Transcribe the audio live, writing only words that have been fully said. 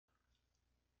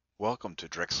Welcome to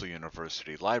Drexel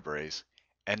University Library's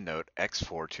EndNote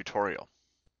X4 tutorial.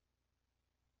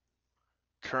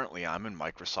 Currently, I'm in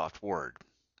Microsoft Word.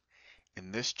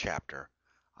 In this chapter,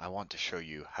 I want to show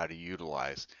you how to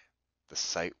utilize the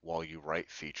Cite while you write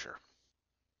feature.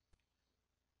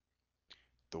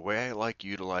 The way I like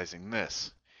utilizing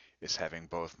this is having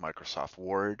both Microsoft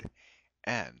Word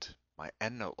and my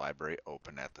EndNote library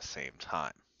open at the same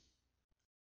time.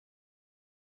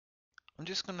 I'm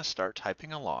just going to start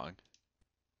typing along,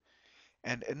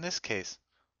 and in this case,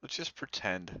 let's just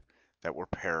pretend that we're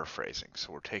paraphrasing.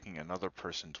 So we're taking another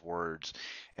person's words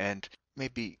and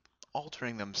maybe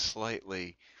altering them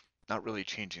slightly, not really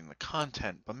changing the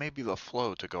content, but maybe the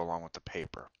flow to go along with the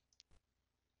paper.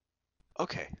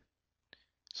 Okay,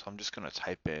 so I'm just going to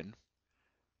type in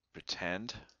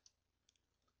pretend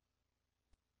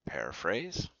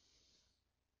paraphrase.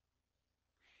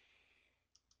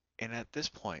 And at this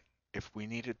point, if we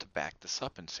needed to back this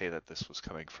up and say that this was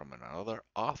coming from another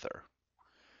author,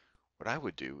 what I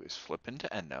would do is flip into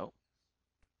EndNote,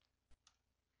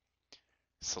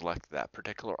 select that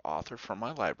particular author from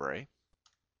my library,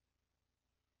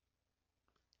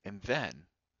 and then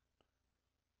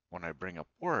when I bring up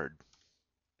Word,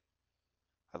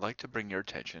 I'd like to bring your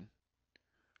attention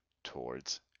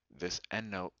towards this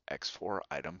EndNote X4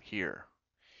 item here.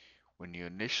 When you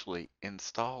initially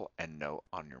install EndNote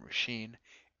on your machine,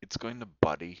 it's going to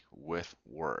buddy with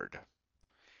Word.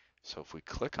 So if we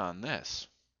click on this,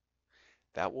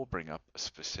 that will bring up a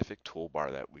specific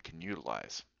toolbar that we can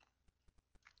utilize.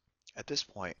 At this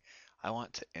point, I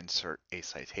want to insert a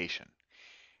citation,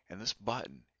 and this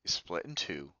button is split in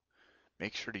two.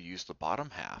 Make sure to use the bottom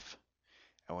half,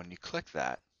 and when you click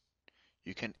that,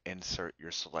 you can insert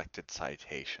your selected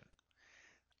citation.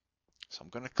 So I'm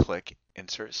going to click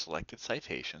Insert Selected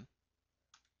Citation.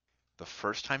 The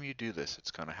first time you do this, it's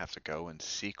going to have to go and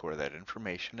seek where that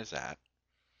information is at.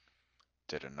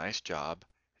 Did a nice job.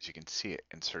 As you can see, it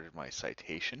inserted my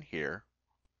citation here,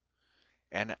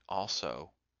 and it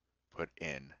also put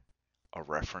in a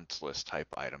reference list type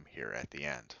item here at the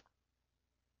end.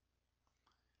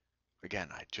 Again,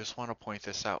 I just want to point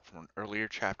this out from an earlier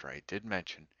chapter. I did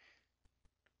mention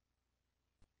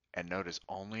EndNote is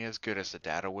only as good as the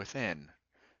data within.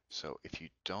 So if you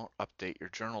don't update your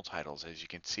journal titles, as you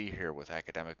can see here with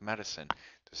academic medicine,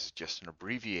 this is just an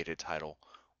abbreviated title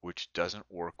which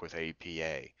doesn't work with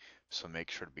APA. So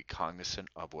make sure to be cognizant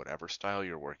of whatever style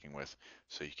you're working with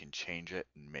so you can change it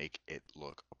and make it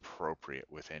look appropriate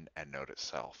within EndNote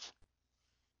itself.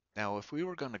 Now, if we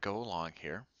were going to go along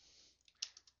here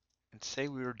and say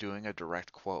we were doing a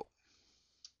direct quote,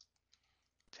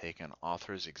 take an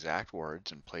author's exact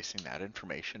words and placing that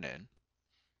information in,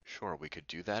 sure, we could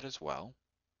do that as well.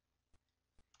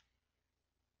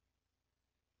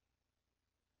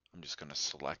 I'm just going to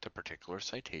select a particular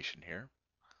citation here.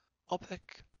 I'll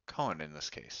pick Cohen in this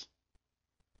case.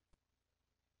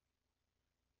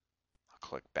 I'll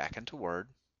click back into Word,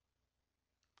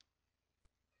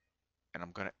 and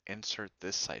I'm going to insert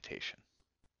this citation.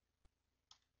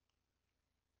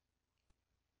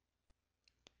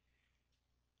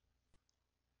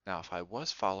 Now, if I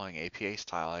was following APA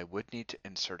style, I would need to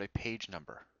insert a page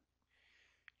number.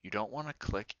 You don't want to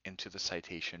click into the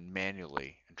citation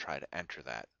manually and try to enter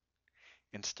that.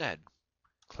 Instead,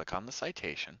 click on the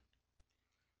citation,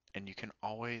 and you can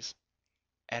always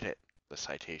edit the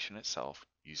citation itself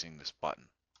using this button.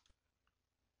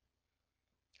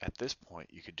 At this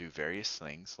point, you could do various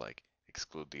things like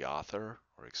exclude the author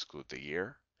or exclude the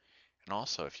year. And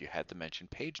also, if you had to mention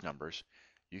page numbers,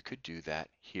 you could do that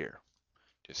here.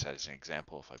 Just as an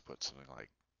example, if I put something like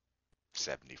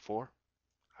 74,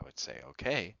 I would say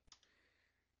OK,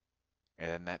 and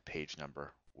then that page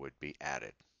number would be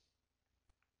added.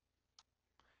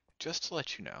 Just to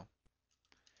let you know,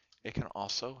 it can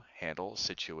also handle a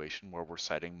situation where we're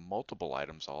citing multiple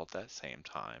items all at that same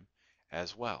time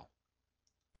as well.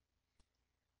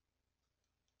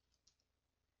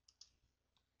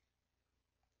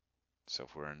 So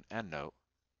if we're in EndNote,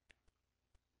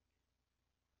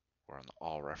 we're on the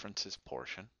All References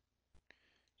portion.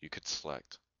 You could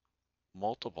select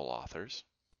multiple authors.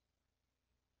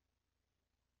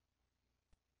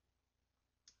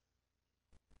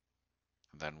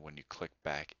 And then when you click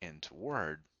back into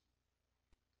Word,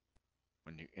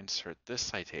 when you insert this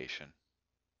citation,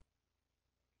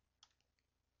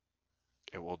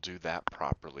 it will do that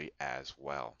properly as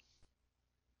well.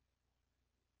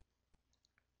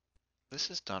 This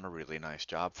has done a really nice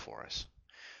job for us.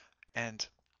 And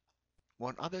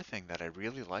one other thing that I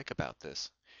really like about this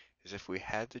is if we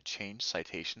had to change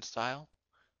citation style,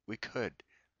 we could.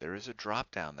 There is a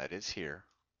drop down that is here.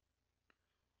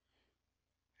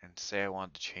 And And say I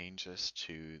wanted to change this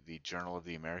to the Journal of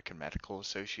the American Medical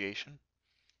Association.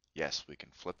 Yes, we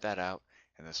can flip that out,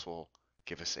 and this will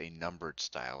give us a numbered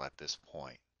style at this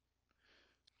point.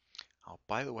 Oh,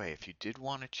 by the way, if you did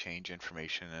want to change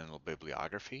information in the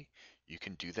bibliography, you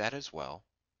can do that as well.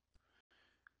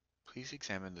 Please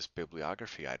examine this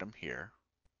bibliography item here.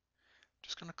 I'm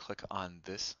just going to click on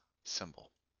this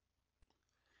symbol.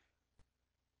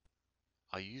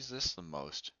 I'll use this the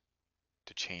most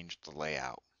to change the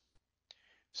layout.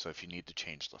 So if you need to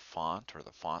change the font or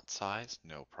the font size,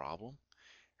 no problem.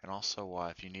 And also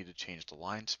if you need to change the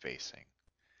line spacing,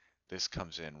 this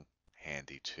comes in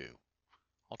handy too.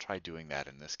 I'll try doing that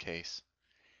in this case,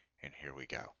 and here we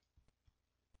go.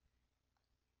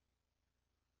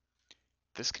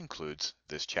 This concludes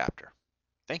this chapter.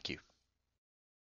 Thank you.